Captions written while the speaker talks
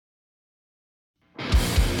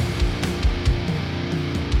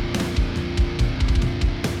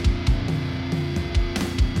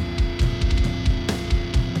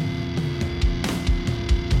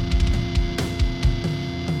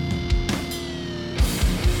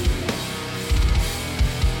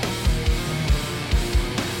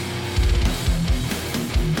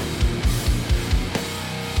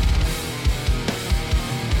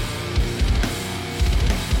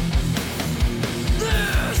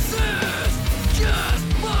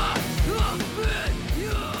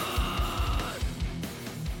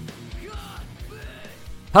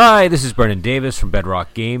Hi, this is Brennan Davis from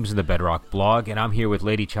Bedrock Games and the Bedrock Blog, and I'm here with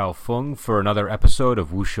Lady Chow Fung for another episode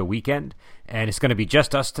of Wuxia Weekend. And it's going to be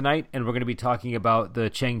just us tonight, and we're going to be talking about the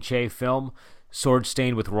Chang Cheh film, Sword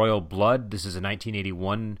Stained with Royal Blood. This is a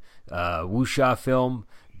 1981 wuxia film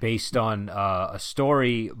based on a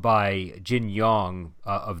story by Jin Yong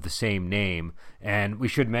of the same name. And we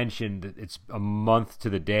should mention that it's a month to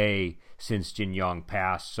the day since Jin Yong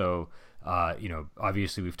passed, so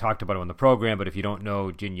obviously we've talked about it on the program, but if you don't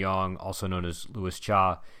know Jin Yong, also known as Louis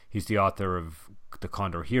Cha, he's the author of the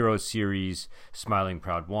Condor Heroes series, Smiling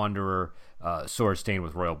Proud Wanderer, Sword Stained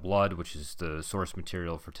with Royal Blood, which is the source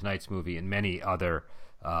material for tonight's movie, and many other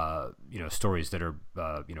stories that are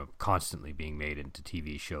constantly being made into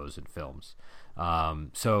TV shows and films.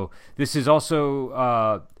 So this is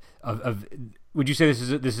also would you say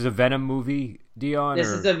this is a Venom movie, Dion? This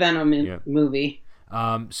is a Venom movie.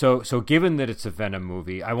 So given that it's a Venom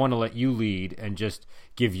movie, I want to let you lead and just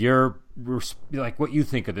give your what you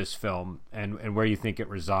think of this film and where you think it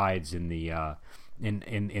resides in the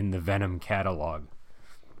in the Venom catalog.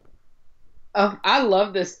 Oh, I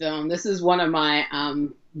love this film. This is one of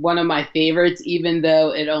my favorites, even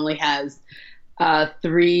though it only has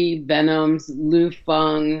three Venoms: Lu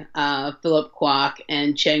Feng, Philip Kwok,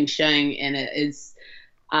 and Chang Sheng in it. It's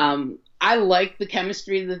I like the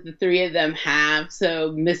chemistry that the three of them have.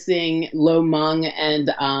 So missing Lo Meng and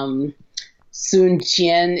Sun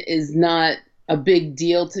Qian is not a big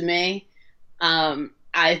deal to me.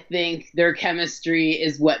 I think their chemistry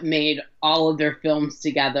is what made all of their films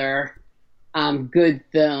together good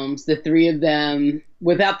films. The three of them,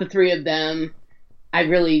 without the three of them, I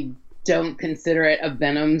really don't consider it a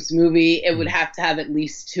Venom's movie. It would have to have at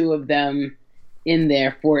least two of them in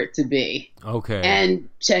there for it to be. Okay. And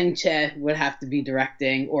Chang Cheh would have to be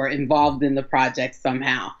directing or involved in the project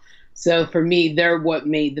somehow. So for me, they're what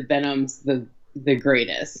made the Venoms the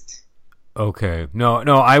greatest. Okay. No.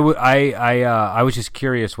 I was just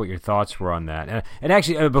curious what your thoughts were on that. And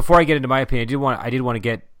actually, before I get into my opinion, I did want to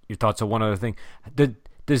get your thoughts on one other thing.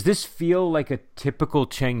 Does this feel like a typical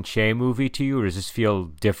Chang Cheh movie to you, or does this feel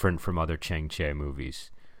different from other Chang Cheh movies?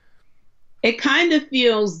 It kind of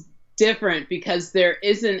feels different because there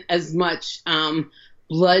isn't as much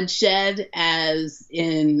bloodshed as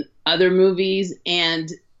in other movies, and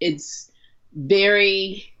it's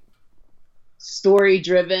very story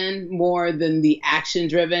driven more than the action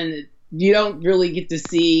driven. You don't really get to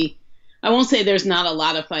see, I won't say there's not a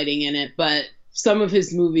lot of fighting in it, but some of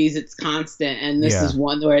his movies it's constant, and this is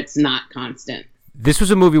one where it's not constant. This was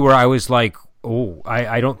a movie where I was like, oh,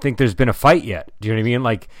 I don't think there's been a fight yet. Do you know what I mean?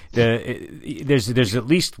 Like there's at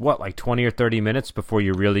least 20 or 30 minutes before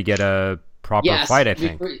you really get a proper fight, I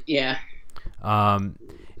think. Yeah.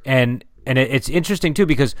 And it's interesting too,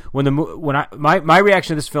 because my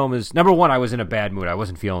reaction to this film is, number one, I was in a bad mood. I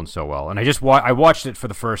wasn't feeling so well, and I watched it for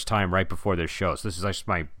the first time right before this show. So this is just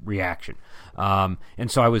my reaction.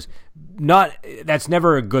 And so I was not. That's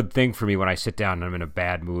never a good thing for me when I sit down and I'm in a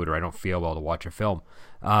bad mood or I don't feel well to watch a film.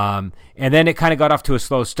 And then it kind of got off to a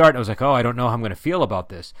slow start. I was like, oh, I don't know how I'm going to feel about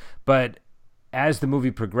this. But as the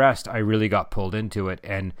movie progressed, I really got pulled into it,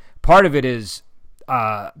 and part of it is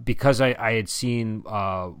because I had seen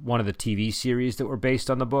one of the TV series that were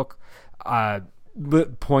based on the book.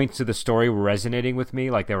 Points of the story were resonating with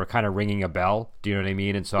me, like they were kind of ringing a bell. Do you know what I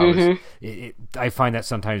mean? And so I find that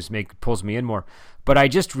sometimes pulls me in more. But I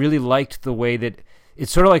just really liked the way that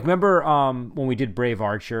it's sort of like, remember when we did Brave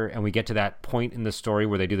Archer and we get to that point in the story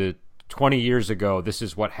where they do the 20 years ago, this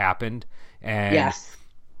is what happened. And yes,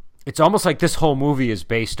 it's almost like this whole movie is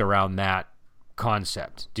based around that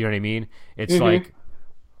concept. Do you know what I mean? It's like,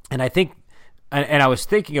 and I think, and I was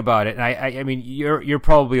thinking about it, and I mean, you're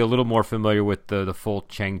probably a little more familiar with the full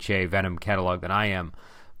Chang Cheh Venom catalog than I am,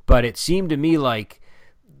 but it seemed to me like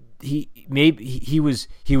he was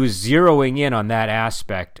zeroing in on that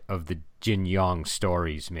aspect of the Jin Yong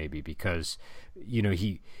stories, maybe because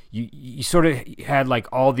he sort of had like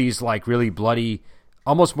all these like really bloody,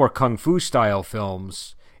 almost more kung fu style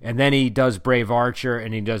films, and then he does Brave Archer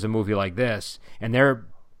and he does a movie like this, and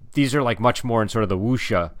these are like much more in sort of the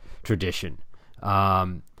wuxia tradition.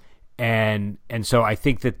 And so I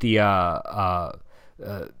think that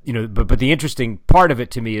but the interesting part of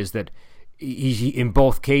it to me is that he in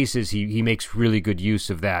both cases he makes really good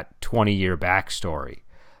use of that 20-year backstory.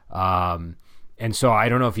 And so I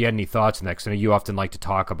don't know if you had any thoughts on that, because I know you often like to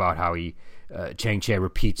talk about how Chang Cheh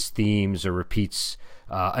repeats themes or repeats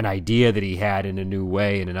an idea that he had in a new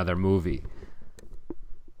way in another movie.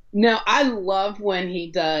 No, I love when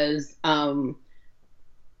he does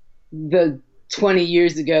the 20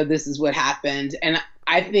 years ago, this is what happened. And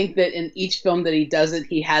I think that in each film that he does it,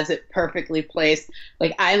 he has it perfectly placed.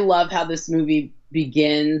 Like, I love how this movie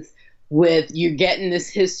begins with you're getting this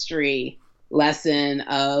history lesson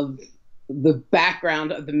of the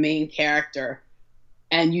background of the main character.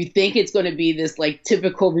 And you think it's going to be this like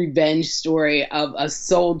typical revenge story of a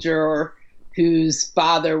soldier whose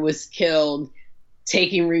father was killed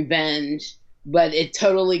taking revenge, but it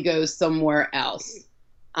totally goes somewhere else.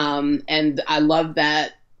 And I love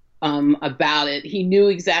that about it. He knew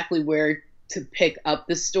exactly where to pick up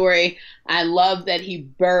the story. I love that he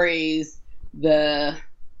buries the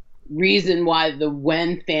reason why the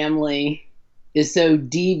Wen family is so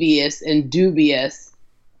devious and dubious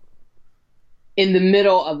in the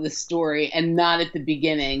middle of the story and not at the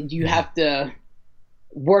beginning. You have to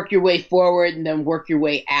work your way forward and then work your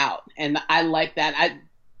way out. And I like that.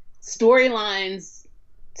 Storylines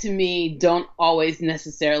to me don't always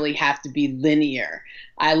necessarily have to be linear.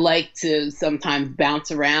 I like to sometimes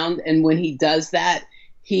bounce around, and when he does that,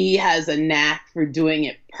 he has a knack for doing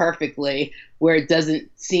it perfectly, where it doesn't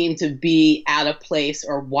seem to be out of place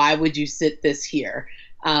or why would you sit this here.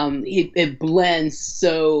 It blends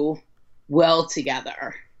so well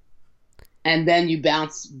together, and then you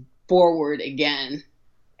bounce forward again,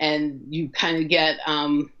 and you kind of get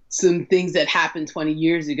some things that happened 20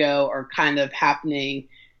 years ago are kind of happening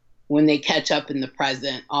when they catch up in the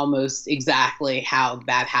present, almost exactly how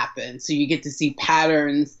that happened. So you get to see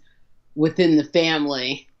patterns within the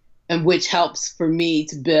family, and which helps for me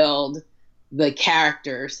to build the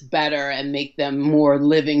characters better and make them more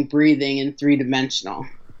living, breathing, and three-dimensional.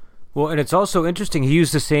 Well, and it's also interesting. He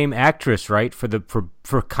used the same actress, right,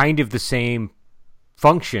 for kind of the same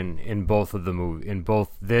function in both of the movie, in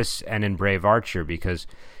both this and in Brave Archer, because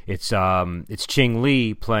it's Ching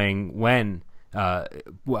Li playing Wen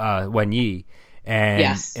Yi, and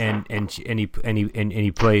yes. and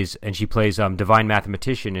she plays Divine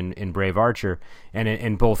Mathematician in Brave Archer, and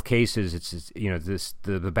in both cases it's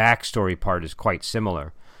the backstory part is quite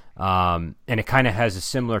similar, and it kind of has a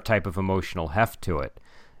similar type of emotional heft to it.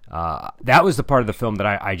 That was the part of the film that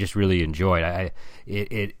I just really enjoyed.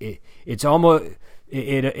 It's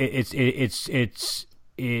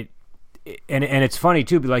funny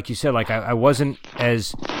too, but like you said, like I wasn't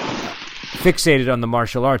as fixated on the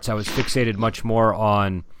martial arts. I was fixated much more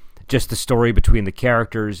on just the story between the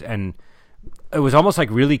characters, and it was almost like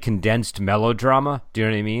really condensed melodrama. Do you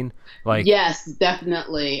know what I mean? Like, yes,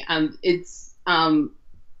 definitely. It's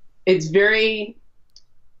very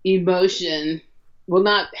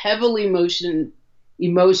not heavily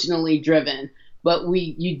emotionally driven, but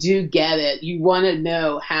you do get it. You want to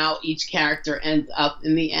know how each character ends up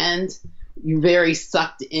in the end. You're very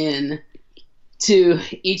sucked in to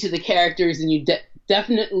each of the characters, and you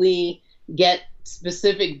definitely get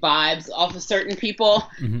specific vibes off of certain people.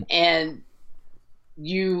 Mm-hmm. And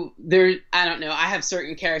I don't know, I have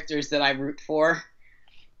certain characters that I root for.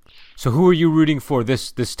 So who are you rooting for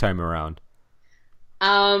this time around?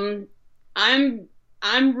 I'm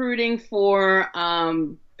rooting for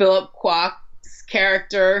Philip Kwok's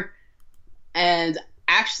character, and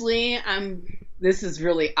actually this is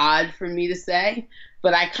really odd for me to say,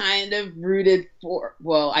 but I kind of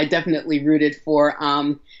I definitely rooted for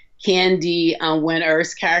Candy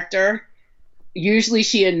Wen-er's character. Usually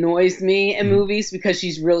she annoys me in movies because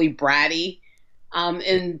she's really bratty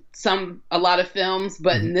in a lot of films,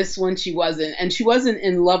 but in this one she wasn't. And she wasn't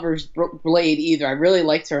in Lover's Blade either. I really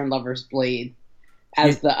liked her in Lover's Blade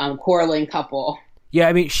as the quarreling couple. Yeah,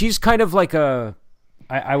 I mean, she's kind of like I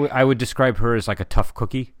would describe her as like a tough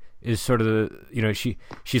cookie. Is sort of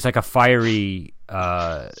she's like a fiery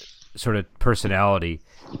sort of personality,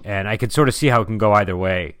 and I could sort of see how it can go either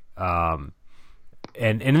way. And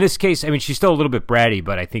in this case, I mean, she's still a little bit bratty,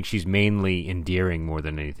 but I think she's mainly endearing more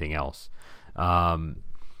than anything else. But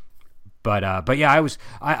yeah,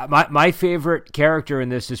 my favorite character in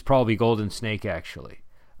this is probably Golden Snake. Actually,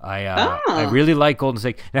 I really like Golden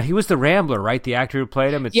Snake. Now, he was the Rambler, right? The actor who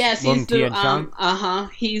played him. Yes, he's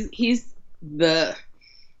He's the.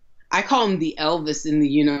 I call him the Elvis in the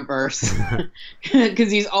universe because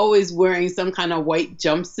he's always wearing some kind of white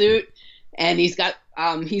jumpsuit, and he's got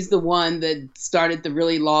he's the one that started the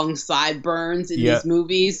really long sideburns in these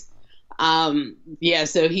movies.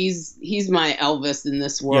 So he's my Elvis in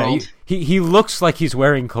this world. Yeah, he looks like he's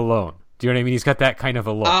wearing cologne. Do you know what I mean? He's got that kind of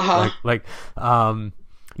a look.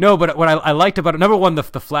 No, but what I liked about it, number one, the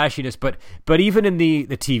flashiness, but even in the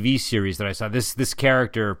TV series that I saw, this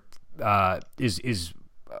character is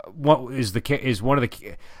one of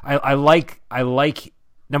the I like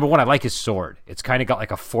number one, I like his sword. It's kind of got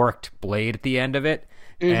like a forked blade at the end of it,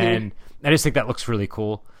 and I just think that looks really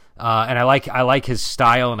cool. And I like his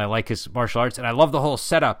style, and I like his martial arts, and I love the whole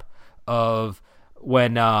setup of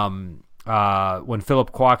when Philip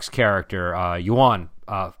Kwok's character Yuan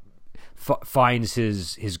finds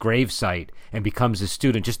his grave site and becomes his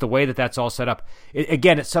student. Just the way that's all set up.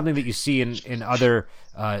 Again, it's something that you see in other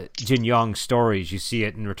Jin Yong stories. You see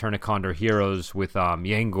it in Return of Condor Heroes with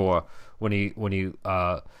Yangor when he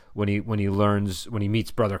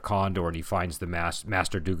meets Brother Condor and he finds the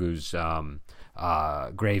Master Dooku's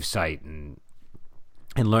grave site and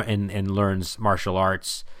learns martial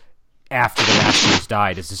arts after the master has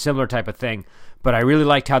died. It's a similar type of thing, but I really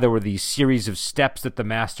liked how there were these series of steps that the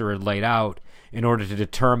master had laid out in order to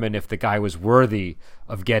determine if the guy was worthy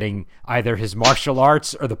of getting either his martial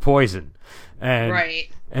arts or the poison. And,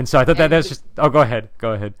 right. And so I thought that was just... Oh, go ahead.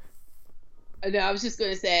 No, I was just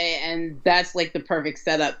going to say, and that's like the perfect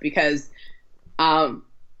setup because then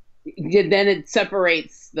it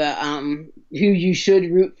separates the who you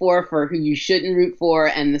should root for who you shouldn't root for,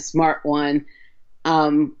 and the smart one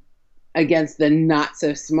against the not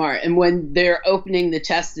so smart. And when they're opening the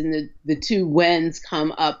chest and the two Wens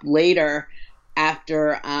come up later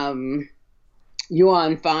after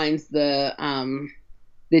Yuan finds the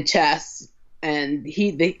chest and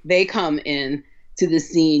they come in to the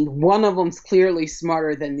scene, one of them's clearly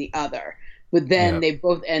smarter than the other, but then they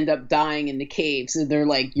both end up dying in the cave. So they're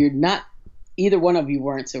like, either one of you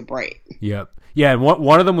weren't so bright. Yep. Yeah, and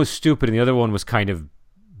one of them was stupid and the other one was kind of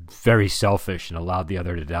very selfish and allowed the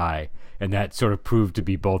other to die. And that sort of proved to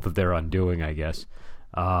be both of their undoing, I guess.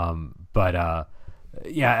 I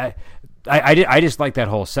just like that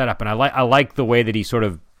whole setup, and I like the way that he sort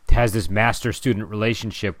of has this master-student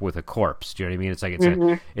relationship with a corpse. Do you know what I mean? It's like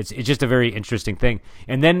it's just a very interesting thing,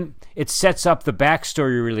 and then it sets up the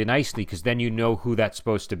backstory really nicely because then you know who that's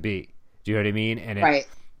supposed to be. Do you know what I mean? And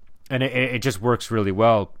it just works really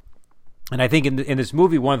well. And I think in this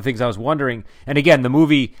movie, one of the things I was wondering, and again, the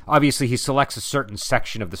movie, obviously he selects a certain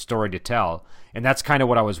section of the story to tell, and that's kind of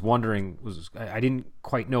what I was wondering. I didn't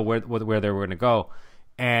quite know where they were going to go,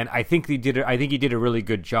 and I think he did a really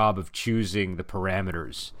good job of choosing the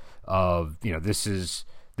parameters of, this is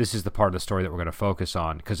the part of the story that we're going to focus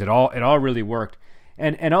on, because it all really worked.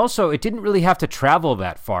 And also, it didn't really have to travel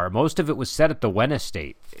that far. Most of it was set at the Wen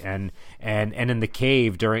estate and in the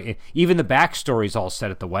cave. Even the backstory is all set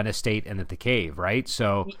at the Wen estate and at the cave, right?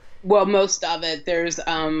 So, well, most of it. There's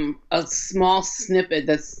a small snippet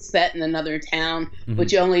that's set in another town,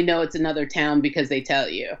 but you only know it's another town because they tell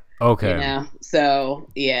you. Okay. So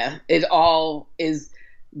yeah, it all is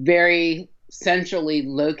very centrally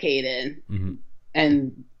located,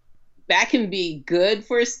 and that can be good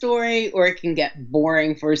for a story or it can get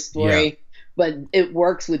boring for a story. Yeah. But it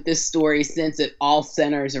works with this story since it all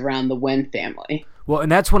centers around the Wen family. Well,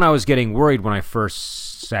 and that's when I was getting worried when I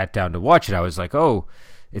first sat down to watch it. I was like, oh,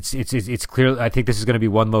 it's clear. I think this is going to be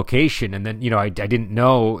one location. And then, I didn't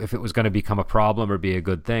know if it was going to become a problem or be a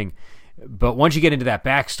good thing. But once you get into that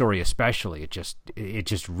backstory, especially, it just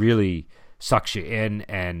really sucks you in.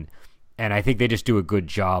 And I think they just do a good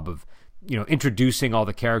job of, introducing all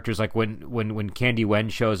the characters. Like when Candy Wen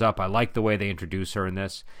shows up, I like the way they introduce her in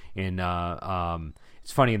this.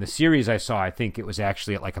 It's funny, in the series I saw, I think it was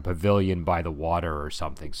actually at like a pavilion by the water or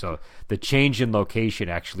something. So the change in location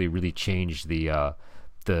actually really changed the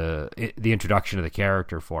introduction of the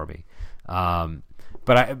character for me. But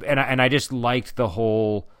I just liked the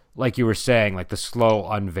whole, like you were saying, like the slow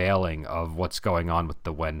unveiling of what's going on with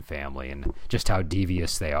the Wen family and just how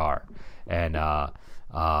devious they are. And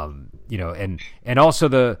and also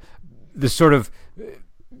the sort of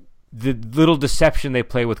the little deception they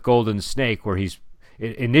play with Golden Snake, where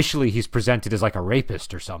initially he's presented as like a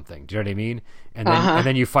rapist or something. Do you know what I mean? And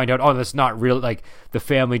then you find out, oh, that's not real. Like the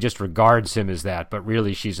family just regards him as that, but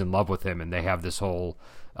really she's in love with him, and they have this whole,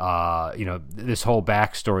 this whole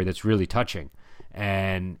backstory that's really touching.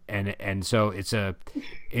 And so I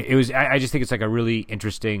just think it's like a really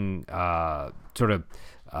interesting sort of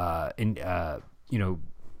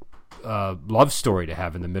love story to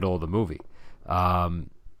have in the middle of the movie.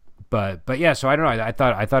 But yeah, so I don't know. I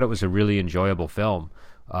thought it was a really enjoyable film.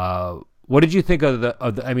 What did you think of the?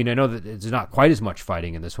 I mean, I know that it's not quite as much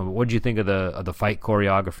fighting in this one, but what did you think of the fight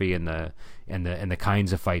choreography and the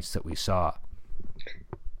kinds of fights that we saw?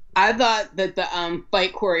 I thought that the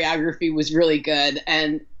fight choreography was really good,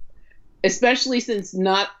 and especially since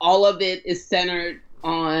not all of it is centered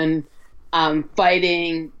on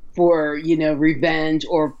fighting for, revenge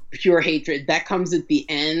or pure hatred. That comes at the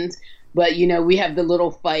end. But, we have the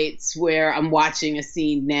little fights where I'm watching a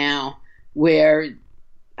scene now where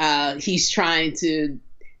he's trying to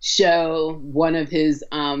show one of his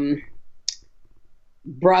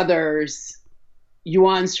brothers,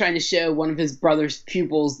 Yuan's trying to show one of his brother's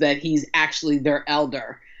pupils that he's actually their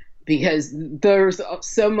elder, because there's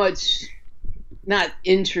so much, not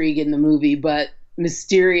intrigue in the movie, but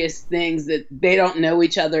mysterious things that they don't know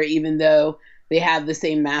each other, even though they have the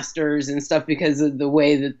same masters and stuff, because of the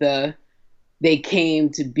way that they came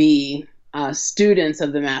to be students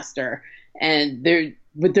of the master, and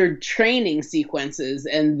they're training sequences,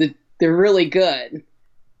 and they're really good.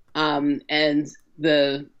 And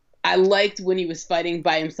I liked when he was fighting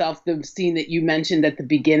by himself, the scene that you mentioned at the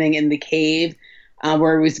beginning in the cave,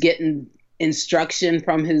 where he was getting instruction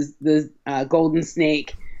from the golden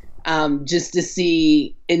snake, just to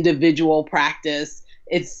see individual practice.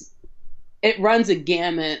 It runs a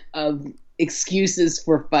gamut of excuses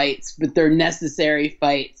for fights, but they're necessary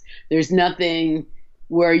fights. There's nothing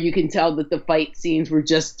where you can tell that the fight scenes were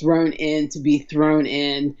just thrown in to be thrown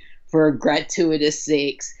in for gratuitous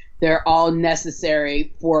sakes. They're all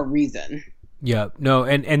necessary for a reason. Yeah, no,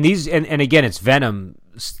 and again, it's Venom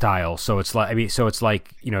style, so it's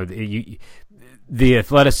like, the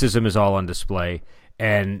athleticism is all on display,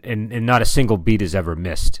 and not a single beat is ever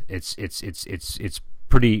missed. It's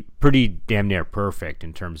pretty damn near perfect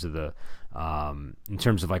in terms of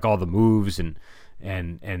like all the moves and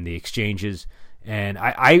the exchanges. And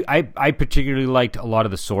I particularly liked a lot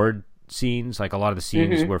of the sword scenes, like a lot of the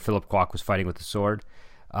scenes where Philip Kwok was fighting with the sword.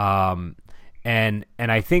 And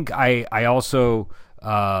I think I also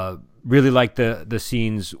really like the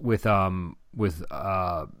scenes with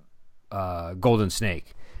Golden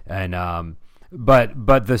Snake, and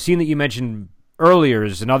but the scene that you mentioned earlier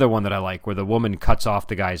is another one that I like, where the woman cuts off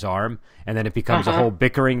the guy's arm, and then it becomes a whole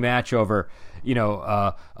bickering match over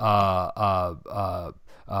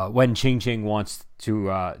when Ching Ching wants to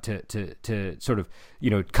sort of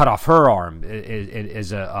cut off her arm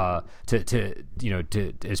as a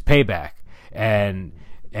as payback, and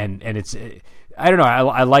it's, I don't know,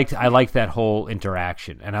 I like that whole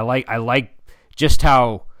interaction, and I like just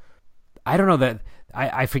how, I don't know, that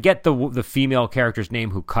I forget the female character's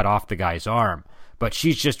name who cut off the guy's arm, but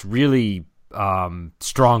she's just really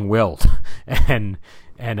strong-willed, and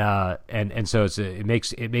so it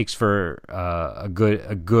makes for a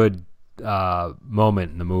good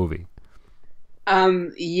moment in the movie.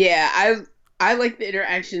 Yeah, I like the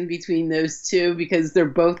interaction between those two, because they're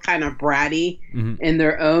both kind of bratty in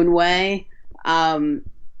their own way. And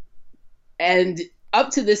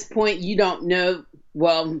up to this point, you don't know,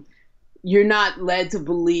 well, you're not led to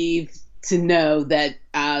believe, to know that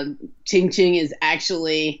Ching Ching is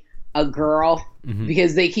actually a girl,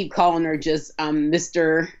 because they keep calling her just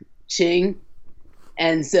Mr. Ching.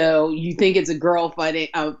 And so you think it's a girl fighting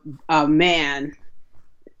a man.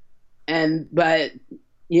 But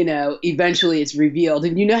eventually it's revealed.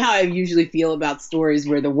 And you know how I usually feel about stories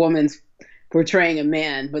where the woman's portraying a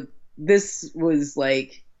man, but this was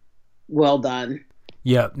like, well done.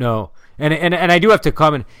 Yeah, no. And I do have to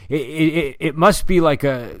comment, it must be like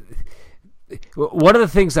one of the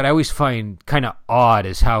things that I always find kind of odd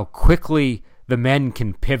is how quickly the men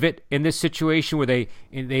can pivot in this situation, where they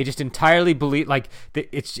just entirely believe, like,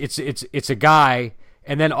 it's a guy,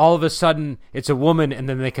 and then all of a sudden it's a woman, and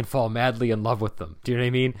then they can fall madly in love with them. Do you know what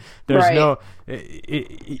I mean? There's right. No,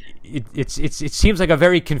 it seems like a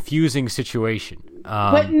very confusing situation.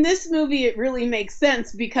 But in this movie, it really makes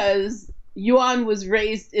sense, because Yuan was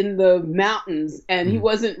raised in the mountains, and he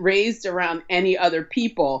wasn't raised around any other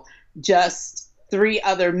people, just 3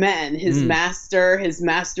 other men: his master, his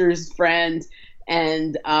master's friend,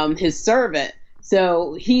 and his servant.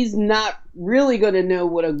 So he's not really going to know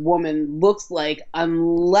what a woman looks like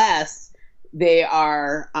unless they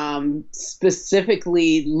are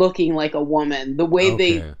specifically looking like a woman. The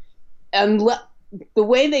way the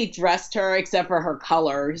way they dressed her, except for her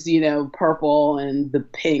colors, purple and the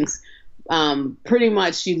pinks, pretty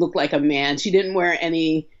much she looked like a man. She didn't wear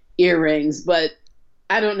any earrings, but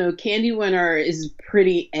I don't know, Candy Winter is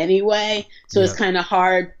pretty anyway, so It's kind of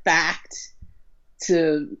hard fact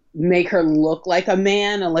to make her look like a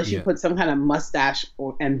man unless you put some kind of mustache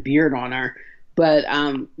and beard on her. But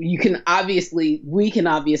we can obviously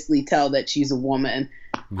tell that she's a woman.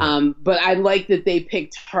 Yeah. But I like that they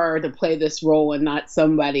picked her to play this role and not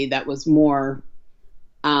somebody that was more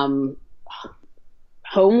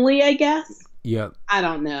homely, I guess. Yeah. I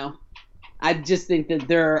don't know. I just think that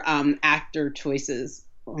their actor choices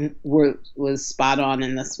was spot on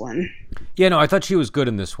in this one. Yeah, no, I thought she was good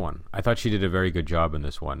in this one. I thought she did a very good job in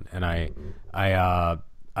this one, and I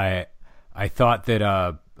thought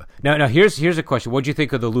that. Now here's a question. What did you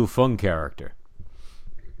think of the Lu Feng character?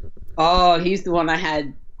 Oh, he's the one I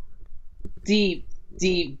had deep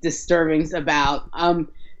disturbings about.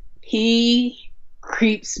 He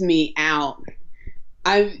creeps me out.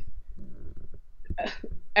 I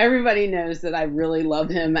Everybody knows that I really love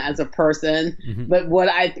him as a person, but what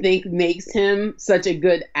I think makes him such a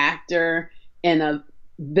good actor in a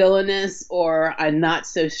villainous or a not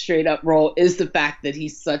so straight up role is the fact that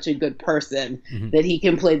he's such a good person that he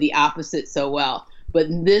can play the opposite so well. But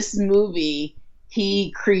in this movie,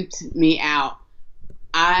 he creeped me out.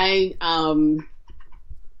 I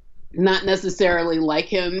not necessarily like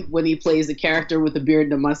him when he plays a character with a beard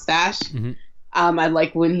and a mustache. I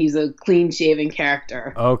like when he's a clean-shaven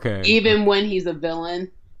character. Okay. Even when he's a villain.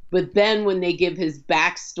 But then when they give his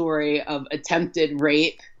backstory of attempted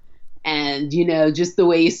rape and, you know, just the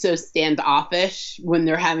way he's so standoffish when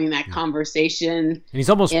they're having that conversation. And he's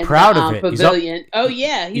almost proud of it. Pavilion.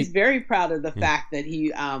 He's very proud of the fact that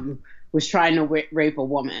he was trying to rape a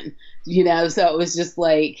woman. You know, so it was just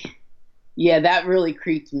like, yeah, that really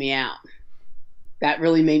creeped me out. That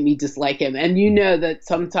really made me dislike him. And you know that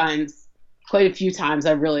sometimes, quite a few times,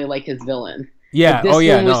 I really like his villain. Yeah. But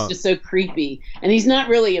this one was just so creepy. And he's not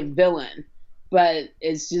really a villain, but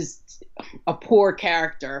it's just a poor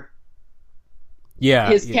character. Yeah.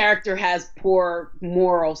 His character has poor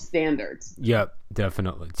moral standards. Yep,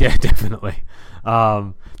 definitely. Yeah, definitely.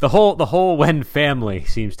 The whole Wen family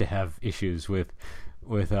seems to have issues with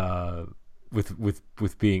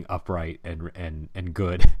being upright and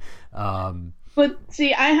good. But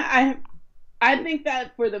see, I think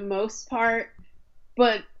that for the most part,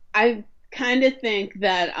 but I kind of think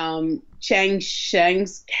that Chang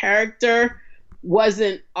Sheng's character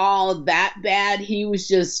wasn't all that bad. He was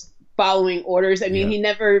just following orders. I mean, he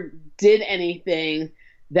never did anything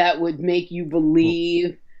that would make you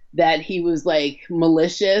believe that he was like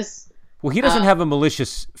malicious. Well, he doesn't have a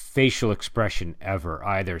malicious facial expression ever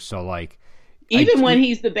either. So like, even when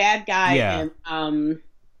he's the bad guy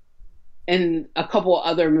in a couple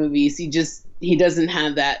other movies, he doesn't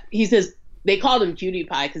have that. He says they called him Cutie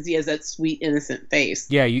Pie because he has that sweet, innocent face.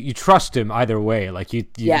 Yeah, you trust him either way. Like he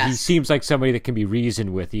seems like somebody that can be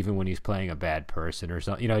reasoned with, even when he's playing a bad person or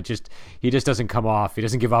something. You know, he just doesn't come off. He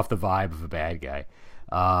doesn't give off the vibe of a bad guy.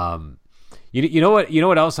 You know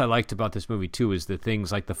what else I liked about this movie too is the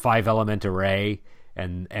things like the 5-element array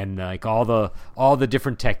and like all the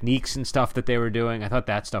different techniques and stuff that they were doing. I thought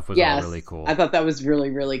that stuff was all really cool. I thought that was really,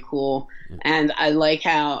 really cool. And I like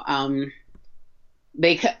how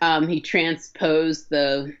he transposed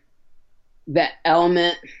the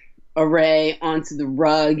element array onto the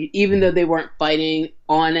rug, even though they weren't fighting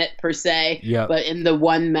on it per se. Yeah. But in the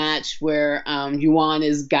one match where Yuan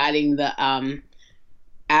is guiding the iron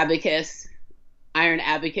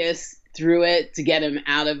abacus through it to get him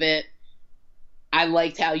out of it, I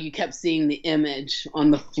liked how you kept seeing the image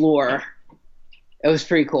on the floor. It was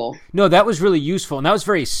pretty cool. No, that was really useful, and that was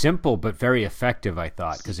very simple but very effective, I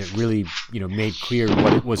thought, because it really, made clear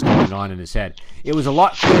what was going on in his head. It was a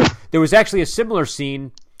lot clearer. There was actually a similar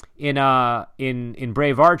scene in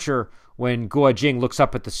Brave Archer when Guo Jing looks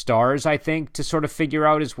up at the stars, I think, to sort of figure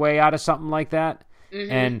out his way out of something like that.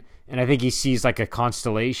 And I think he sees like a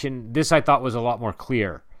constellation. This I thought was a lot more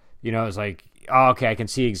clear. It was like, oh, okay, I can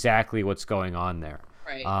see exactly what's going on there.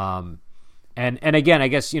 Right. And again, I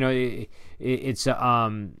guess it's I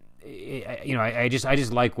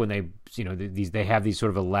just like when they they have these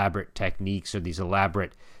sort of elaborate techniques or these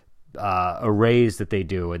elaborate arrays that they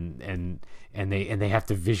do, and they have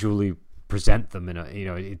to visually present them in a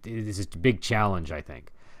it's a big challenge, I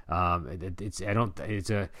think. Because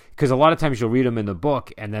a lot of times you'll read them in the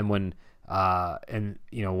book, and then when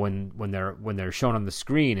they're shown on the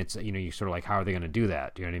screen, it's you're sort of like, how are they going to do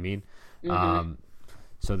that? Do you know what I mean?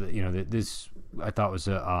 So that this I thought was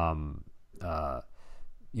I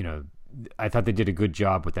thought they did a good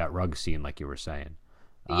job with that rug scene, like you were saying.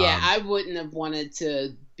 Yeah, I wouldn't have wanted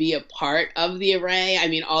to be a part of the array. I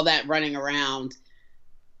mean, all that running around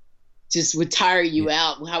just would tire you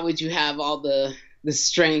out. How would you have all the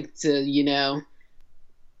strength to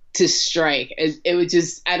to strike? It would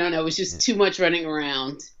just, I don't know, it was just too much running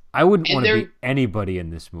around. I wouldn't want to be anybody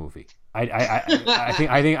in this movie.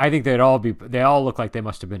 I think they all look like they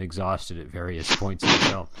must have been exhausted at various points in the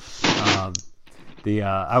film.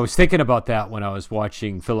 I was thinking about that when I was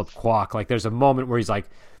watching Philip Kwok. Like, there's a moment where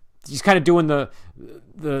he's kind of doing the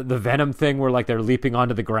Venom thing where like they're leaping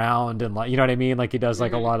onto the ground and like, you know what I mean? Like he does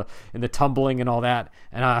like a lot of in the tumbling and all that.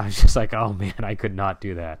 And I was just like, oh man, I could not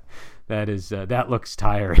do that. That looks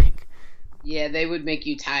tiring. Yeah, they would make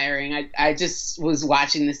you tiring. I just was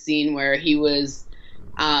watching the scene where he was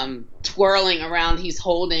twirling around. He's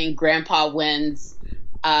holding Grandpa Wen's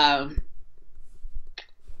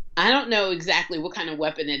I don't know exactly what kind of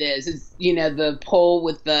weapon it is. It's the pole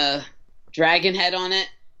with the dragon head on it,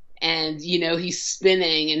 and he's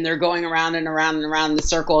spinning, and they're going around and around and around in the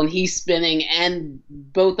circle, and he's spinning, and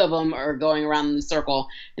both of them are going around in the circle,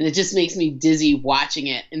 and it just makes me dizzy watching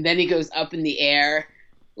it. And then he goes up in the air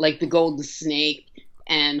like the golden snake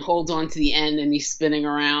and holds on to the end, and he's spinning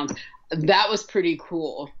around. That was pretty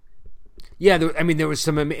cool. Yeah, there was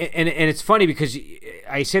some, and it's funny because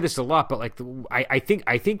I say this a lot, but like I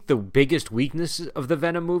think the biggest weakness of the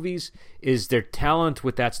Venom movies is their talent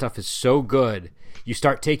with that stuff is so good, you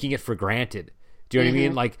start taking it for granted. Do you know what I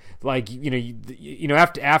mean? Like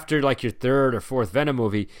after like your third or fourth Venom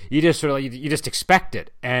movie, you just sort of you just expect it,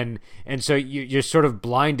 and so you're sort of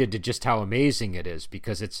blinded to just how amazing it is,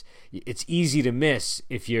 because it's easy to miss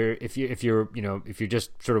if you're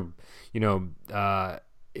just sort of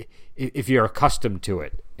if you're accustomed to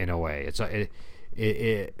it in a way.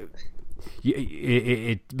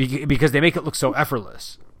 Because they make it look so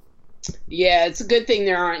effortless. Yeah, it's a good thing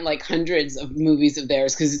there aren't like hundreds of movies of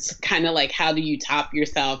theirs, because it's kind of like, how do you top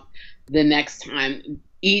yourself the next time?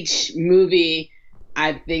 Each movie,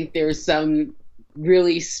 I think there's some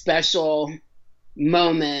really special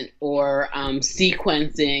moment or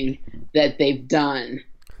sequencing that they've done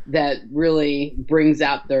that really brings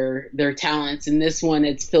out their talents. In this one,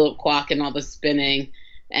 it's Philip Kwok and all the spinning.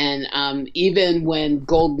 And even when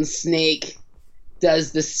Golden Snake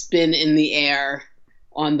does the spin in the air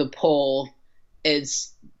on the pole,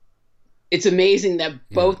 it's amazing that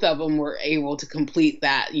both of them were able to complete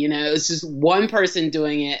that. It's just one person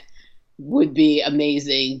doing it would be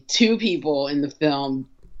amazing. Two people in the film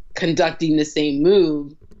conducting the same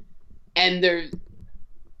move, and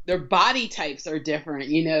their body types are different.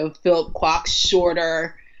 Philip Kwok's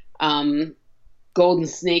shorter, Golden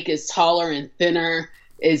Snake is taller and thinner.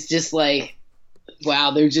 It's just like,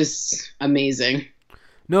 wow, they're just amazing.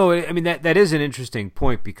 No, I mean that is an interesting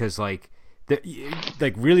point, because like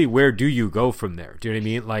really, where do you go from there? Do you know what I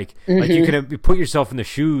mean? Like you can put yourself in the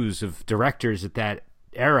shoes of directors at that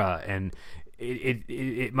era, and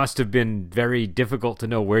it must have been very difficult to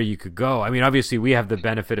know where you could go. I mean, obviously we have the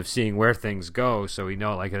benefit of seeing where things go, so we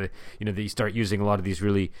know that you start using a lot of these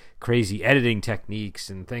really crazy editing techniques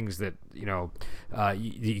and things that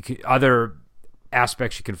other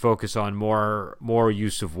aspects you can focus on, more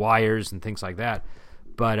use of wires and things like that.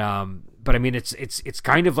 But I mean, it's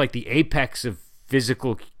kind of like the apex of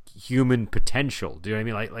physical human potential. Do you know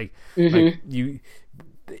what I mean?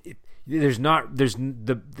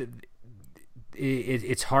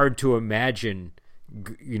 It's hard to imagine,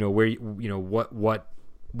 where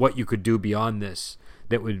what you could do beyond this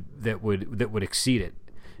that would exceed it.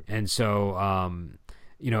 And so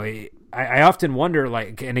I often wonder,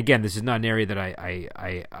 like, and again, this is not an area that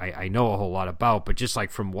I know a whole lot about, but just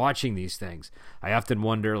like from watching these things, I often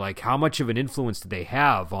wonder, like, how much of an influence do they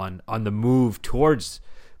have on the move towards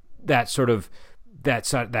that sort of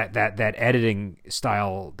that editing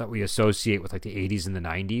style that we associate with like the 80s and the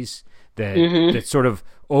 90s that sort of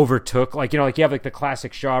overtook, like, like you have like the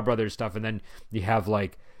classic Shaw Brothers stuff, and then you have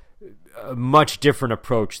like a much different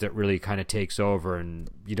approach that really kind of takes over,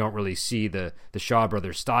 and you don't really see the Shaw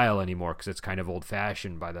Brothers style anymore, because it's kind of old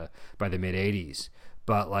fashioned by the mid 80s.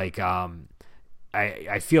 But like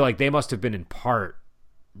I feel like they must have been in part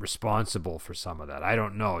responsible for some of that. I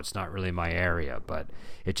don't know, it's not really my area, but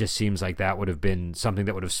it just seems like that would have been something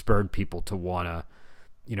that would have spurred people to want to,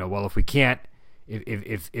 well, if we can't,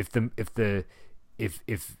 if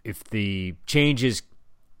the changes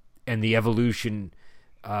and the evolution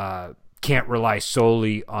can't rely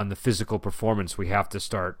solely on the physical performance, we have to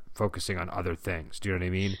start focusing on other things. Do you know what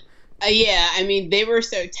I mean? Yeah, I mean, they were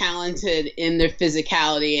so talented in their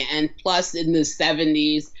physicality, and plus in the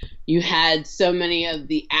 70s, you had so many of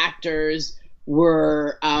the actors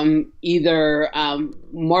were either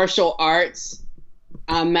martial arts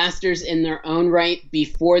masters in their own right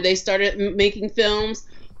before they started making films,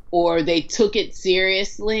 or they took it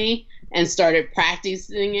seriously and started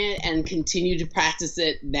practicing it and continue to practice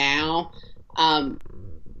it now.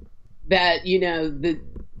 That,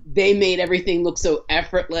 they made everything look so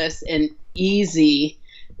effortless and easy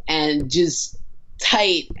and just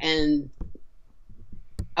tight and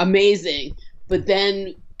amazing. But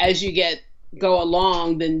then as you go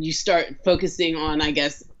along, then you start focusing on, I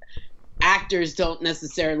guess, actors don't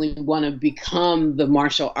necessarily want to become the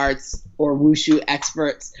martial arts or wushu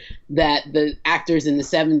experts that the actors in the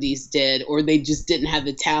 70s did, or they just didn't have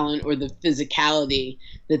the talent or the physicality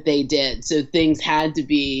that they did. So things had to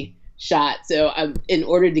be shot. So in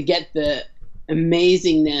order to get the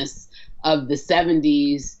amazingness of the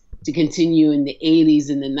 70s to continue in the 80s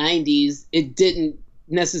and the 90s, it didn't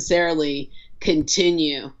necessarily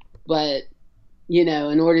continue. But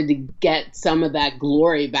in order to get some of that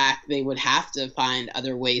glory back, they would have to find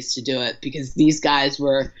other ways to do it, because these guys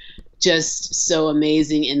were just so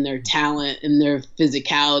amazing in their talent and their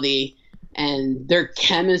physicality, and their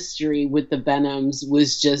chemistry with the Venoms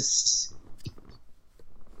was just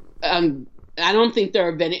I don't think there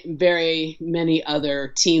have been very many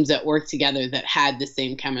other teams that worked together that had the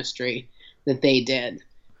same chemistry that they did.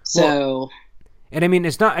 So, well, and I mean,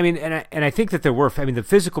 it's not. I mean, and I think that there were. I mean, the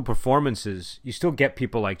physical performances. You still get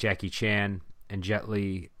people like Jackie Chan and Jet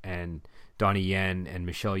Li and Donnie Yen and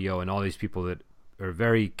Michelle Yeoh and all these people that are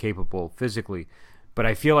very capable physically. But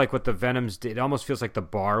I feel like what the Venoms did, it almost feels like the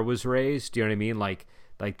bar was raised. Do you know what I mean? Like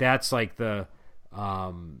that's like the,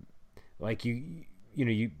 like you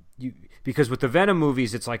because with the Venom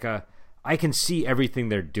movies, it's like I can see everything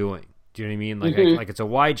they're doing. Do you know what I mean? Like, like it's a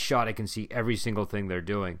wide shot. I can see every single thing they're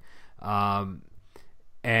doing. And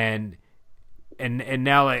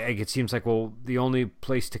now like it seems like, well, the only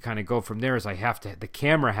place to kind of go from there is the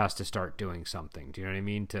camera has to start doing something. Do you know what I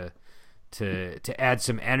mean? To add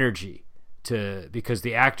some energy because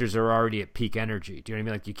the actors are already at peak energy. Do you know what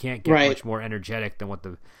I mean? Like you can't get much more energetic than what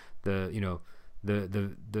the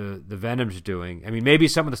Venom's are doing. I mean, maybe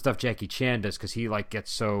some of the stuff Jackie Chan does, because he like gets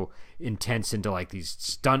so intense into like these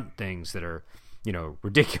stunt things that are,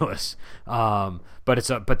 ridiculous. But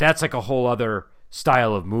that's like a whole other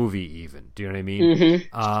style of movie even. Do you know what I mean?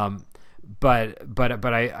 Mm-hmm. But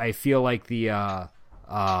I feel like the I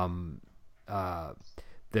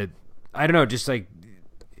don't know, just like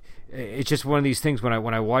it's just one of these things when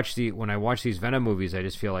I watch these Venom movies, I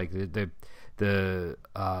just feel like the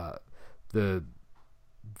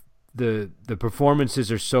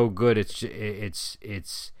performances are so good.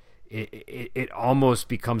 It almost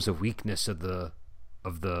becomes a weakness of the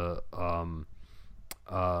film,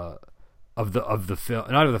 not of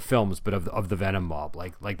the films, but of the Venom mob.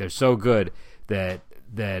 Like they're so good that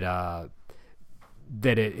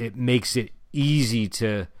it makes it easy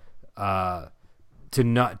to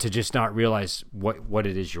just not realize what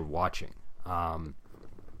it is you're watching. And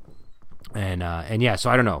yeah, so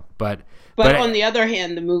I don't know, but on the other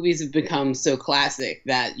hand, the movies have become so classic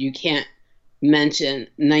that you can't mention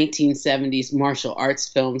 1970s martial arts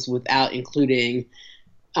films without including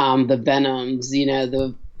the Venoms.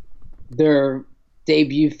 Their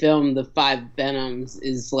debut film, The Five Venoms,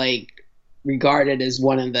 is like regarded as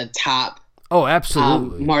one of the top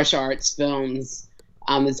absolutely martial arts films.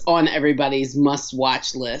 It's on everybody's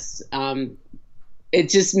must-watch list. It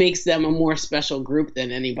just makes them a more special group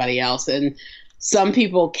than anybody else. And some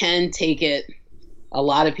people can take it. A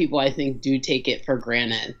lot of people, I think, do take it for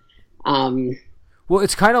granted. Well,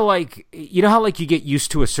 it's kind of like, how like you get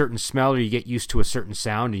used to a certain smell or you get used to a certain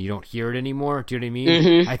sound and you don't hear it anymore. Do you know what I mean?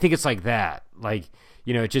 Mm-hmm. I think it's like that. Like,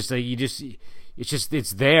 it's just like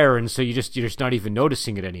it's there, and so you're just not even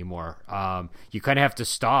noticing it anymore. You kind of have to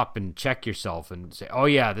stop and check yourself and say, "Oh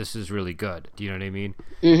yeah, this is really good." Do you know what I mean?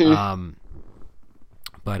 Mm-hmm.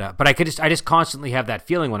 But I just constantly have that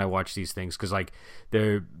feeling when I watch these things, because like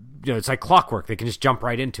they're it's like clockwork. They can just jump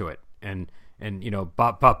right into it and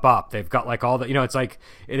bop bop bop. They've got like all the it's like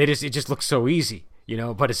it just looks so easy,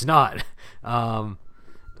 but it's not. And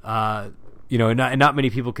not many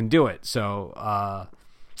people can do it. So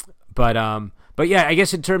but yeah, I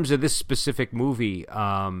guess in terms of this specific movie,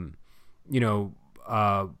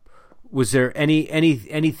 was there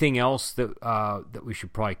anything else that we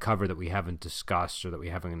should probably cover that we haven't discussed, or that we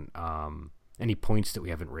haven't any points that we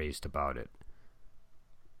haven't raised about it?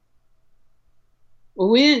 Well,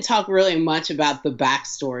 we didn't talk really much about the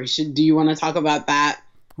backstory. Do you want to talk about that?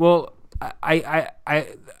 Well,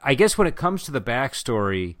 I guess when it comes to the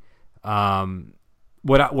backstory,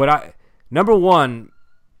 number one,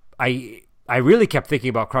 I really kept thinking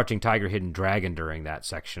about Crouching Tiger, Hidden Dragon during that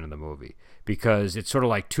section of the movie, because it's sort of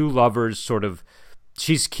like two lovers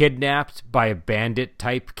she's kidnapped by a bandit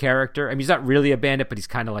type character. I mean, he's not really a bandit, but he's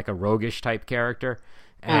kind of like a roguish type character.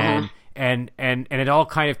 And it all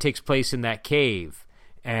kind of takes place in that cave,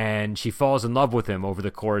 and she falls in love with him over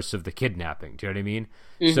the course of the kidnapping. Do you know what I mean?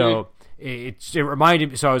 Mm-hmm. So it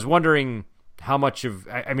reminded me. So I was wondering how much of,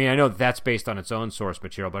 I mean, I know that's based on its own source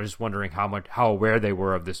material, but I was just wondering how aware they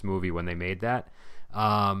were of this movie when they made that.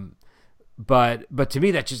 But to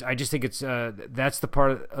me, I just think it's that's the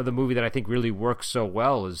part of the movie that I think really works so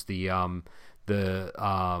well, is the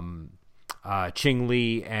Ching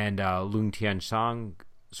Li and Lung Tian-sang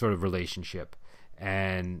sort of relationship.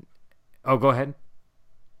 And go ahead.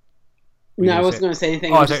 No, I wasn't going to say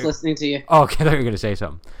anything. I was just listening to you. Oh, okay, I thought you were going to say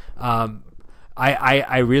something.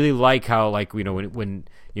 I really like how, like, when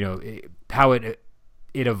how it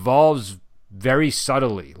evolves very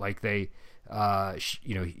subtly. Like they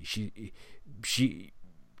she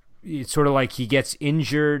it's sort of like he gets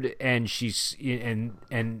injured and she's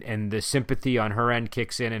and the sympathy on her end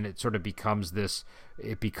kicks in, and it sort of becomes this.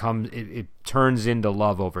 It turns into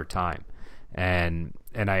love over time, and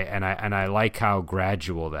I like how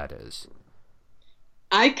gradual that is.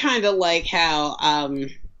 I kind of like how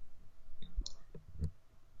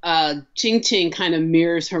Ching Ching kind of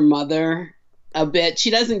mirrors her mother a bit.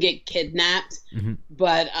 She doesn't get kidnapped,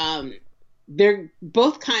 but they're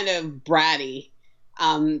both kind of bratty.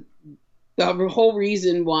 The whole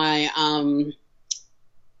reason why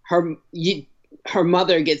her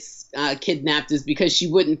mother gets kidnapped is because she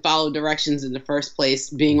wouldn't follow directions in the first place,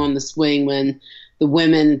 being on the swing when the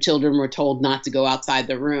women and children were told not to go outside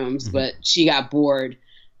their rooms, but she got bored.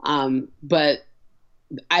 But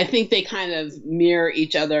I think they kind of mirror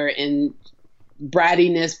each other in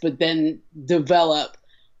brattiness, but then develop.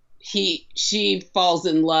 She falls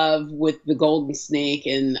in love with the golden snake,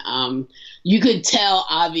 and you could tell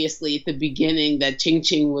obviously at the beginning that Ching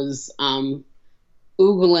Ching was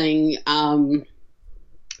oogling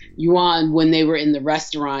Yuan when they were in the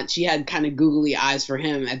restaurant. She had kind of googly eyes for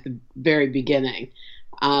him at the very beginning.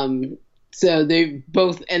 So they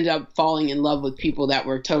both end up falling in love with people that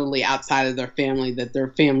were totally outside of their family, that their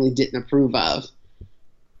family didn't approve of.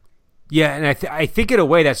 Yeah, and I think in a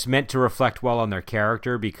way that's meant to reflect well on their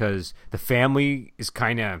character, because the family is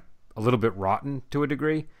kind of a little bit rotten to a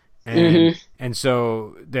degree, and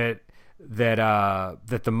so that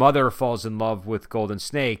the mother falls in love with Golden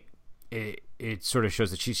Snake, it sort of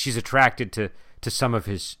shows that she's attracted to some of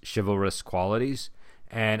his chivalrous qualities,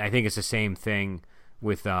 and I think it's the same thing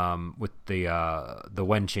with the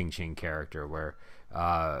Wen Ching Ching character, where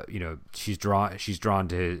she's drawn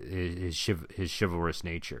to his chivalrous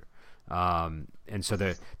nature. And so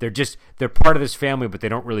they're part of this family, but they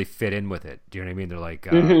don't really fit in with it. Do you know what I mean? They're like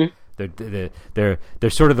they're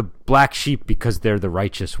sort of the black sheep because they're the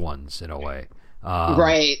righteous ones in a way,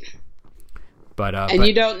 right? But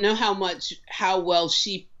you don't know how well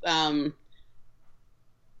sheep when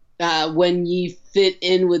you fit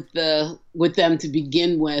in with them to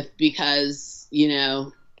begin with, because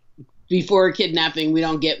before kidnapping we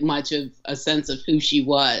don't get much of a sense of who she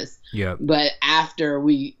was. Yeah. But after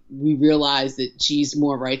we realize that she's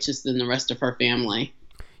more righteous than the rest of her family.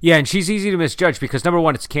 Yeah, and she's easy to misjudge because, number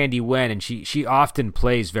one, it's Candy Wen, and she often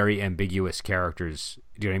plays very ambiguous characters.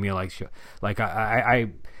 Do you know what I mean? Like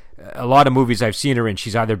I a lot of movies I've seen her in,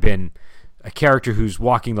 she's either been a character who's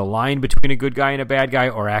walking the line between a good guy and a bad guy,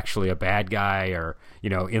 or actually a bad guy, or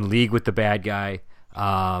in league with the bad guy.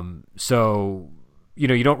 So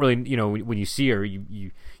you don't really when you see her,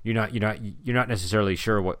 you're not necessarily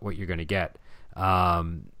sure what you're going to get.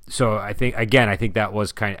 So I think that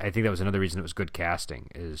was another reason it was good casting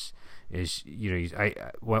is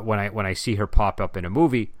when I see her pop up in a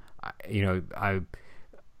movie,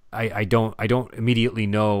 I don't immediately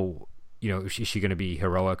know, is she going to be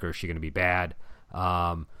heroic or is she going to be bad?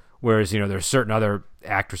 Whereas there's certain other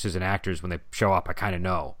actresses and actors, when they show up, I kind of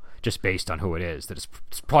know just based on who it is that it's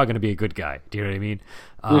probably going to be a good guy. Do you know what I mean?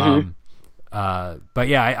 But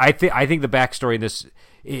yeah, I think the backstory in this,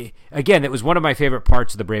 again, it was one of my favorite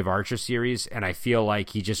parts of the Brave Archer series, and I feel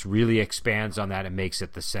like he just really expands on that and makes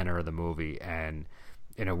it the center of the movie, and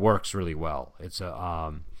it works really well. It's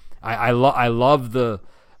I love the,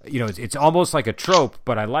 it's almost like a trope,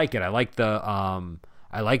 but I like it. I like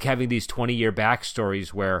I like having these 20-year backstories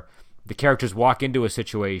where the characters walk into a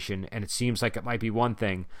situation and it seems like it might be one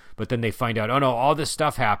thing, but then they find out, oh no, all this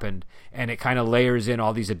stuff happened, and it kind of layers in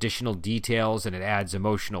all these additional details and it adds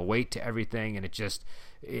emotional weight to everything, and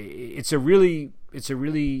it's a really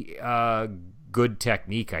good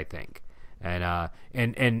technique, I think. And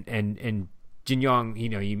Jin Yong, he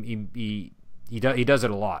does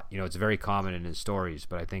it a lot. It's very common in his stories,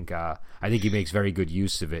 but I think he makes very good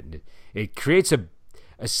use of it, and it creates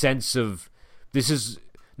a sense of, this is,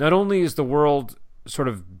 not only is the world sort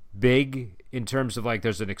of big in terms of like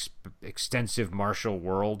there's an extensive martial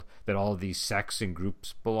world that all of these sects and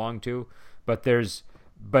groups belong to, but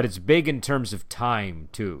it's big in terms of time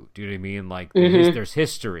too. Do you know what I mean? Like there's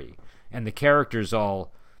history, and the characters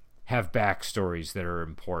all have backstories that are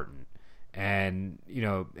important, and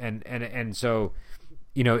so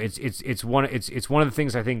it's one of the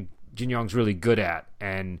things I think Jin Yong's really good at,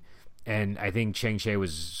 and I think Chang Cheh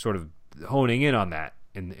was sort of honing in on that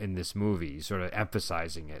in this movie, sort of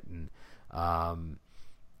emphasizing it, and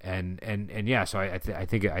yeah, so I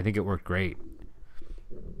think it worked great.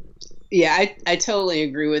 Yeah, I totally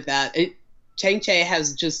agree with that. Chang Cheh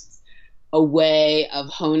has just a way of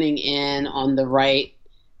honing in on the right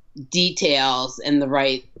details and the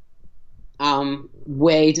right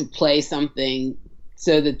way to play something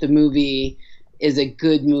so that the movie is a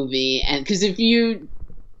good movie. And because if you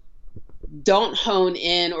don't hone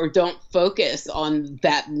in or don't focus on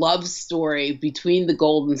that love story between the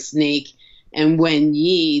Golden Snake and Wen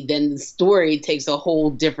Yi, then the story takes a whole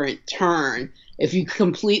different turn. If you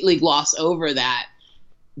completely gloss over that,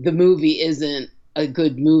 the movie isn't a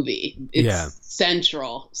good movie. It's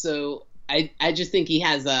central. So I just think he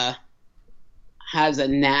has a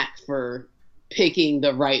knack for picking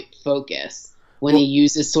the right focus when he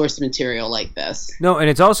uses source material like this. No, and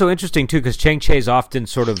it's also interesting too because Chang Cheh is often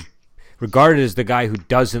sort of regarded as the guy who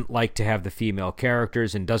doesn't like to have the female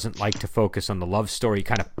characters and doesn't like to focus on the love story.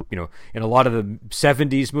 Kind of, in a lot of the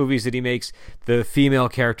 70s movies that he makes, the female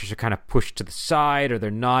characters are kind of pushed to the side or they're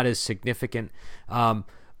not as significant.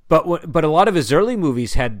 But a lot of his early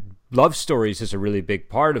movies had love stories as a really big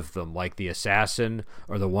part of them, like The Assassin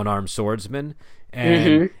or The One-Armed Swordsman.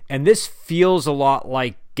 And this feels a lot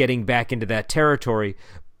like getting back into that territory,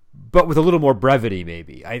 but with a little more brevity,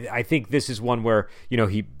 maybe. I think this is one where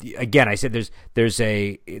he again. I said there's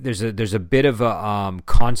a bit of a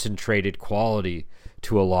concentrated quality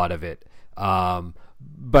to a lot of it,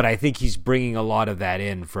 but I think he's bringing a lot of that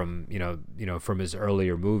in from from his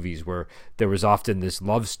earlier movies where there was often this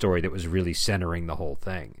love story that was really centering the whole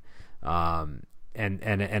thing. And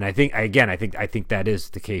I think I think that is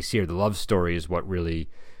the case here. The love story is what really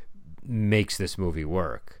makes this movie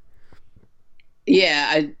work.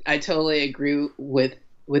 Yeah, I totally agree with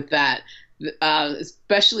that.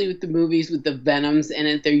 Especially with the movies with the Venoms in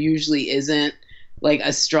it, there usually isn't like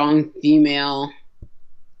a strong female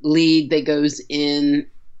lead that goes in,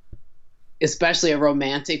 especially a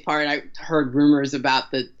romantic part. I heard rumors about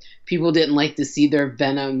that people didn't like to see their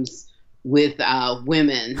Venoms with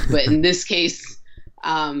women, but in this case,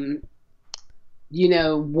 one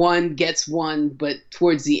gets one, but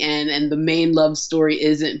towards the end, and the main love story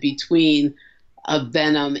isn't between a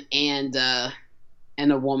Venom and a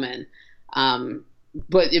woman.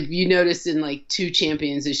 But if you notice in like Two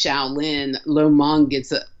Champions of Shaolin, Lo Mang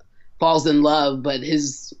falls in love, but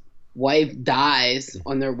his wife dies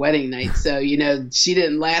on their wedding night. So, she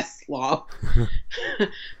didn't last long.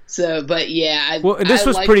 So, but yeah. This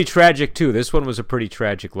was pretty tragic too. This one was a pretty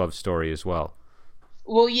tragic love story as well.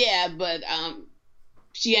 Well, yeah, but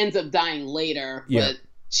she ends up dying later, but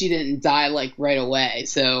she didn't die like right away.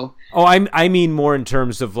 So I mean more in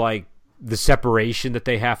terms of like the separation that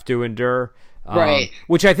they have to endure, right?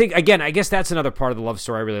 Which I think, again, I guess that's another part of the love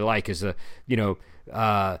story I really like is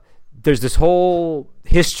there's this whole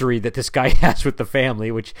history that this guy has with the family,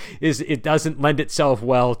 which is it doesn't lend itself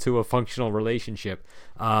well to a functional relationship.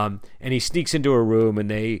 And he sneaks into a room and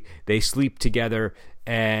they sleep together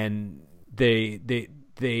and they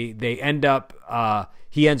end up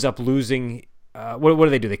he ends up losing. What do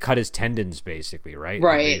they do? They cut his tendons, basically, right?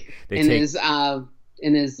 Right. They in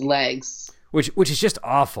his legs. Which is just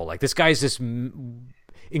awful. Like this guy's this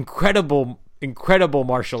incredible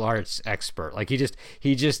martial arts expert. Like he's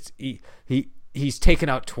taken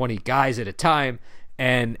out 20 guys at a time,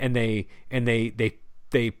 and they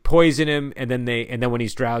poison him, and then when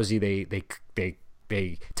he's drowsy, they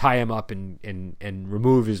tie him up and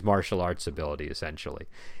remove his martial arts ability essentially,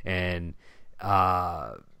 and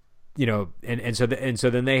and so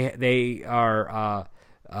then they are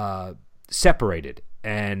separated,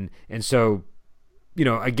 and so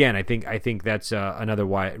again, I think that's another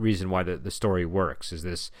reason why the story works is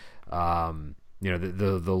this the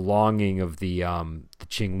longing of the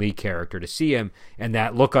Ching Li character to see him, and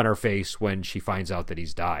that look on her face when she finds out that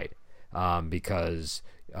he's died, because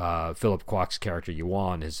Philip Kwok's character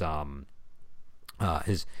Yuan is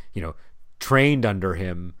trained under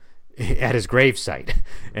him at his gravesite,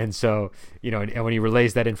 and so and when he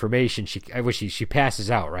relays that information, she passes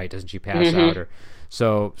out, right? Doesn't she pass out? Or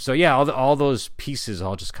so yeah, all those pieces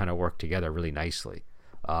all just kind of work together really nicely,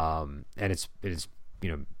 and it's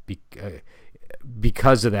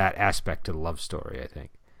because of that aspect to the love story, I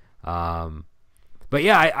think. But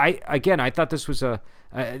yeah, I thought this was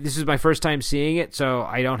this is my first time seeing it, so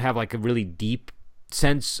I don't have like a really deep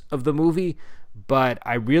sense of the movie, but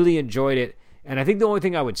I really enjoyed it. And I think the only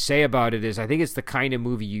thing I would say about it is I think it's the kind of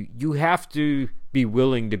movie you have to be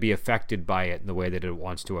willing to be affected by it in the way that it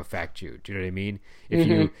wants to affect you. Do you know what I mean?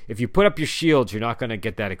 If you put up your shields, you're not going to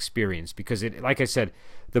get that experience because it, like I said,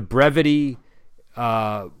 the brevity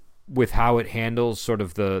with how it handles sort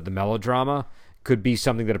of the melodrama could be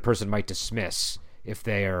something that a person might dismiss if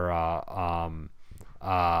they are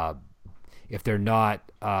if they're not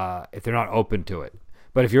open to it.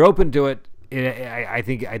 But if you're open to it, I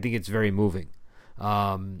think it's very moving,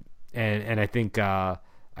 and I think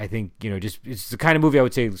I think, just it's the kind of movie I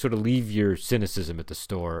would say sort of leave your cynicism at the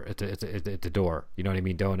store at the door. You know what I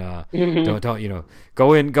mean? Don't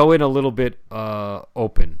go in a little bit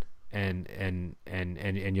open and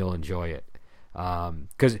you'll enjoy it.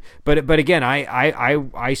 But again,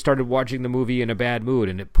 I started watching the movie in a bad mood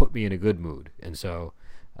and it put me in a good mood, and so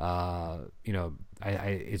I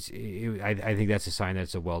think that's a sign that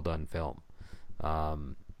it's a well done film. I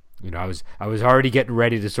was already getting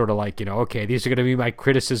ready to sort of okay, these are going to be my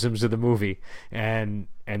criticisms of the movie, and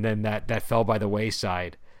then that fell by the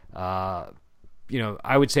wayside. I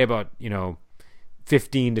would say about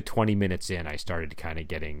 15 to 20 minutes in, I started kind of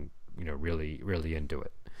getting really really into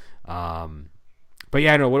it. But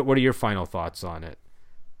yeah, I know. What are your final thoughts on it?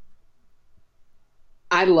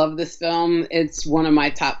 I love this film. It's one of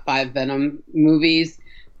my top 5 Venom movies.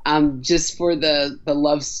 Just for the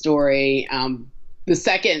love story. The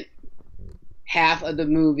second half of the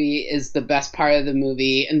movie is the best part of the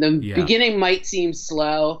movie, and the beginning might seem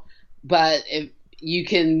slow, but if you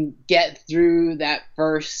can get through that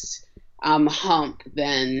first hump,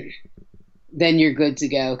 then you're good to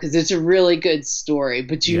go, because it's a really good story.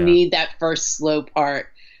 But you need that first slow part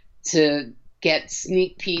to get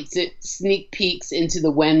sneak peeks into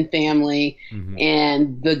the Wen family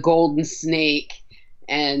and the Golden Snake,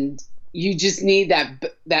 and you just need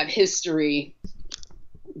that history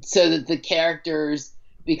so that the characters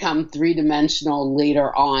become 3-dimensional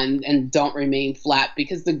later on and don't remain flat,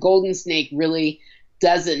 because the Golden Snake really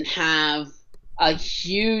doesn't have a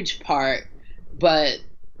huge part, but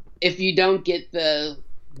if you don't get the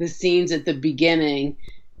scenes at the beginning,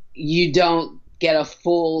 you don't get a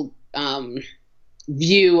full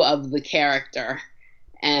view of the character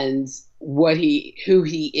and who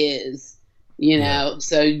he is,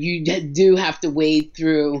 so you do have to wade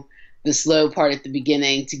through the slow part at the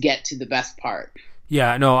beginning to get to the best part.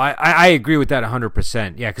 Yeah, no, I agree with that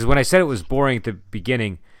 100%. Yeah, because when I said it was boring at the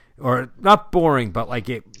beginning, or not boring, but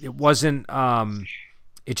it wasn't,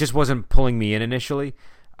 it just wasn't pulling me in initially.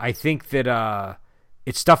 I think that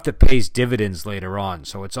it's stuff that pays dividends later on,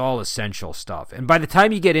 so it's all essential stuff. And by the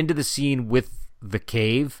time you get into the scene with the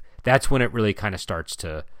cave, that's when it really kind of starts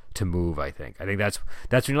to move. I think that's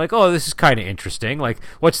when you're like, oh, this is kind of interesting. Like,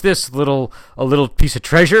 what's this a little piece of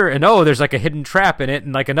treasure? And there's a hidden trap in it,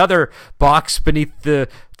 and another box beneath the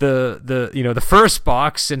first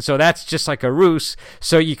box, and so that's just like a ruse.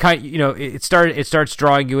 So you it starts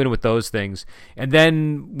drawing you in with those things, and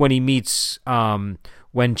then when he meets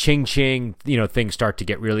when Ching Ching, things start to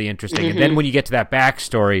get really interesting, and then when you get to that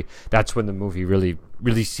backstory, that's when the movie really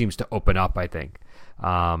really seems to open up, I think.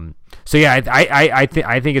 So yeah, I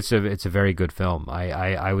think it's a very good film.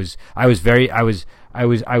 I was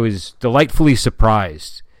delightfully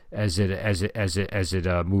surprised as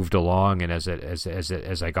it moved along, and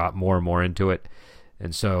as I got more and more into it.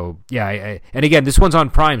 And so yeah, and again, this one's on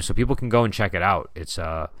Prime, so people can go and check it out. It's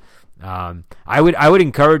I would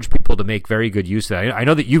encourage people to make very good use of that. I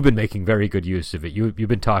know that you've been making very good use of it. You've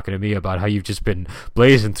been talking to me about how you've just been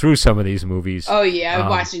blazing through some of these movies. Oh yeah, I'm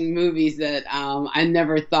watching movies that I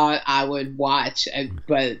never thought I would watch,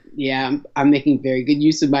 but yeah, I'm making very good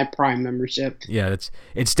use of my Prime membership. Yeah,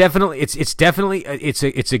 it's definitely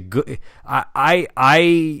a good.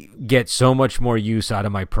 I get so much more use out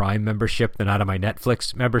of my Prime membership than out of my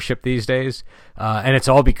Netflix membership these days, and it's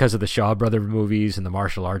all because of the Shaw Brother movies and the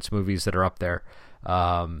martial arts movies that are up there.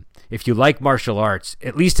 If you like martial arts,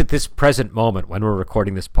 at least at this present moment when we're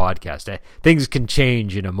recording this podcast, things can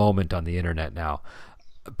change in a moment on the internet now.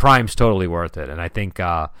 Prime's totally worth it, and I think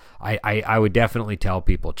I would definitely tell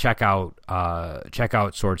people check out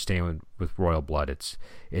Sword Stain with Royal Blood. It's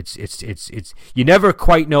you never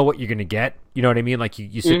quite know what you're gonna get. You know what I mean? Like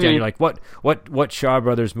you sit down, you're like, what Shaw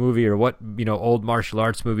Brothers movie or what old martial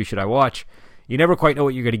arts movie should I watch? You never quite know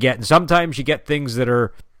what you're gonna get, and sometimes you get things that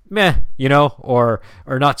are meh, or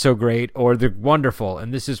not so great, or they're wonderful.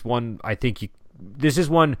 And this is one, I think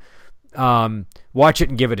watch it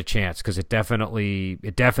and give it a chance, because it definitely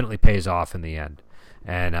pays off in the end.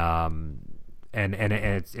 And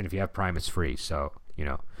if you have Prime, it's free. So,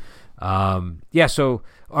 yeah. So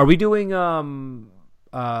are we doing,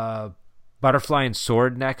 Butterfly and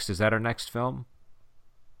Sword next? Is that our next film?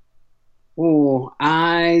 Oh,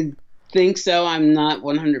 I think so. I'm not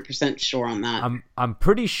 100% sure on that. I'm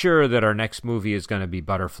pretty sure that our next movie is going to be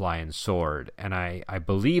Butterfly and Sword, and I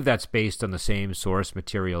believe that's based on the same source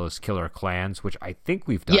material as Killer Klans, which I think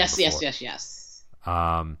we've done before. Yes.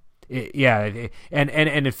 Yeah, and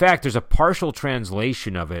in fact, there's a partial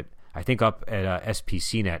translation of it, I think, up at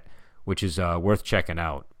SPCnet, which is worth checking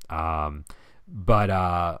out. But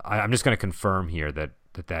I'm just going to confirm here that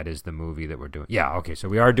that is the movie that we're doing. Yeah, okay, so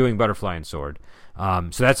we are doing Butterfly and Sword. So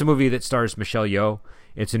that's a movie that stars Michelle Yeoh.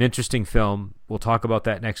 It's an interesting film. We'll talk about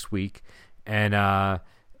that next week. And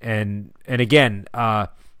again,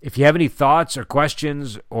 if you have any thoughts or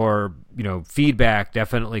questions or feedback,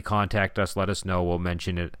 definitely contact us. Let us know. We'll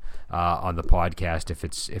mention it on the podcast if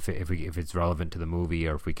it's relevant to the movie,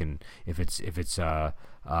 or if it's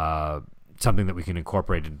something that we can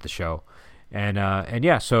incorporate into the show. And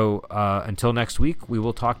yeah, so until next week, we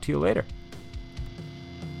will talk to you later.